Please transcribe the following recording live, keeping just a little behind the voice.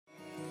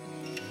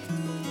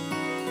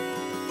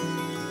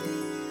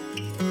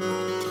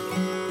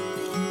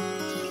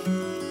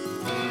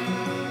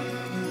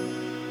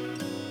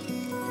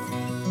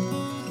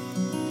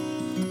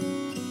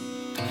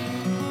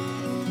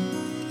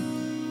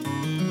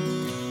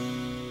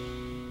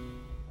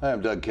Hi, I'm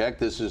Doug Keck.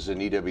 This is an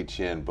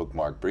EWTN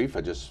Bookmark Brief.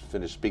 I just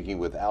finished speaking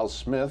with Allan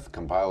Smith,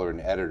 compiler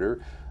and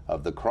editor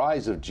of The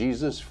Cries of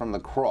Jesus from the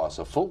Cross,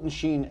 a Fulton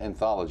Sheen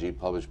anthology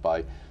published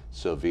by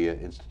Sophia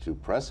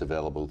Institute Press,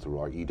 available through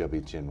our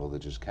EWTN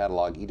religious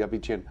catalog,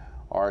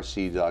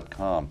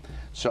 EWTNRC.com.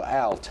 So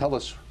Al, tell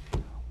us,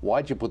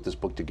 why'd you put this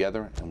book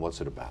together and what's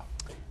it about?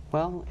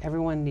 Well,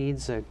 everyone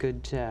needs a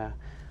good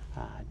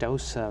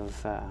dose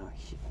of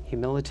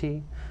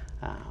humility,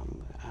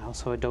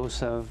 also a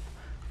dose of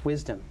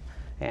wisdom.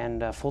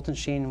 And Fulton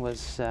Sheen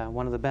was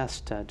one of the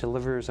best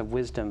deliverers of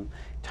wisdom,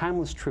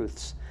 timeless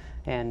truths.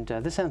 And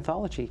this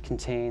anthology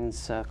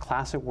contains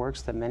classic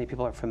works that many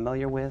people are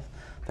familiar with: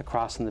 The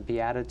Cross and the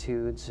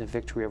Beatitudes,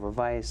 Victory Over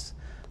Vice,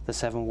 The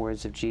 7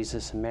 Words of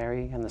Jesus and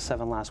Mary, and The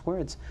 7 Last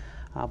Words.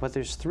 But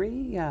there's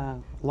 3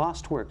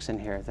 lost works in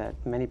here that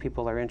many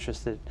people are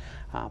interested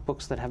in,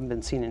 books that haven't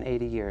been seen in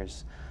 80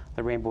 years.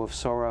 The Rainbow of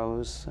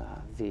Sorrows,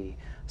 the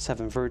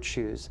 7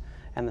 Virtues,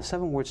 and the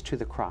 7 Words to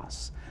the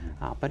Cross.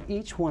 But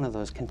each one of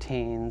those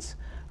contains,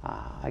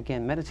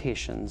 again,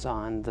 meditations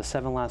on the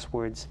 7 last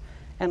words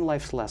and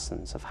life's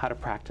lessons of how to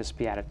practice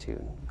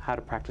beatitude, how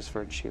to practice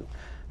virtue,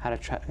 how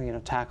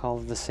to tackle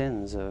the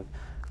sins of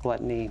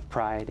gluttony,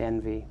 pride,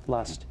 envy,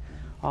 lust,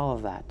 all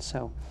of that.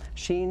 So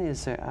Sheen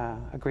is a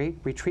great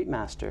retreat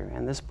master,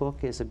 and this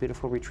book is a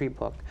beautiful retreat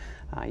book.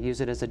 Use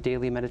it as a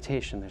daily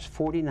meditation. There's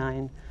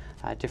 49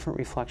 different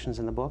reflections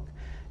in the book,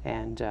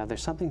 and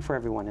there's something for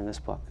everyone in this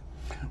book.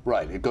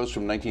 Right. It goes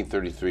from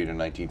 1933 to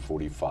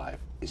 1945.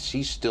 Is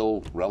he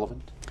still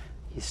relevant?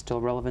 He's still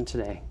relevant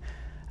today.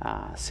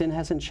 Sin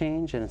hasn't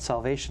changed, and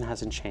salvation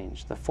hasn't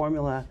changed. The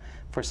formula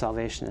for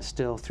salvation is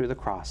still through the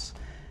cross.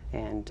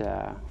 And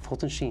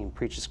Fulton Sheen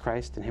preaches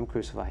Christ and Him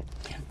crucified.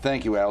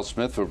 Thank you, Allan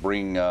Smith, for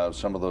bringing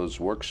some of those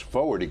works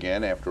forward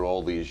again after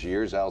all these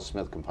years. Allan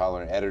Smith,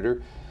 compiler and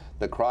editor.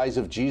 The Cries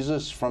of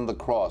Jesus from the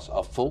Cross,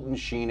 a Fulton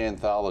Sheen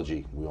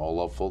anthology. We all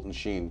love Fulton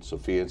Sheen.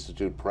 Sophia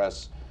Institute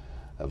Press,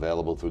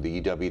 available through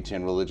the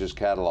EWTN religious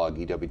catalog,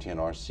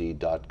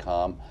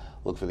 EWTNRC.com.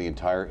 Look for the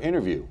entire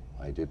interview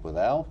I did with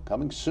Al,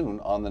 coming soon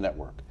on the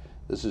network.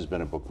 This has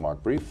been a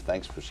Bookmark Brief.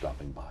 Thanks for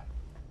stopping by.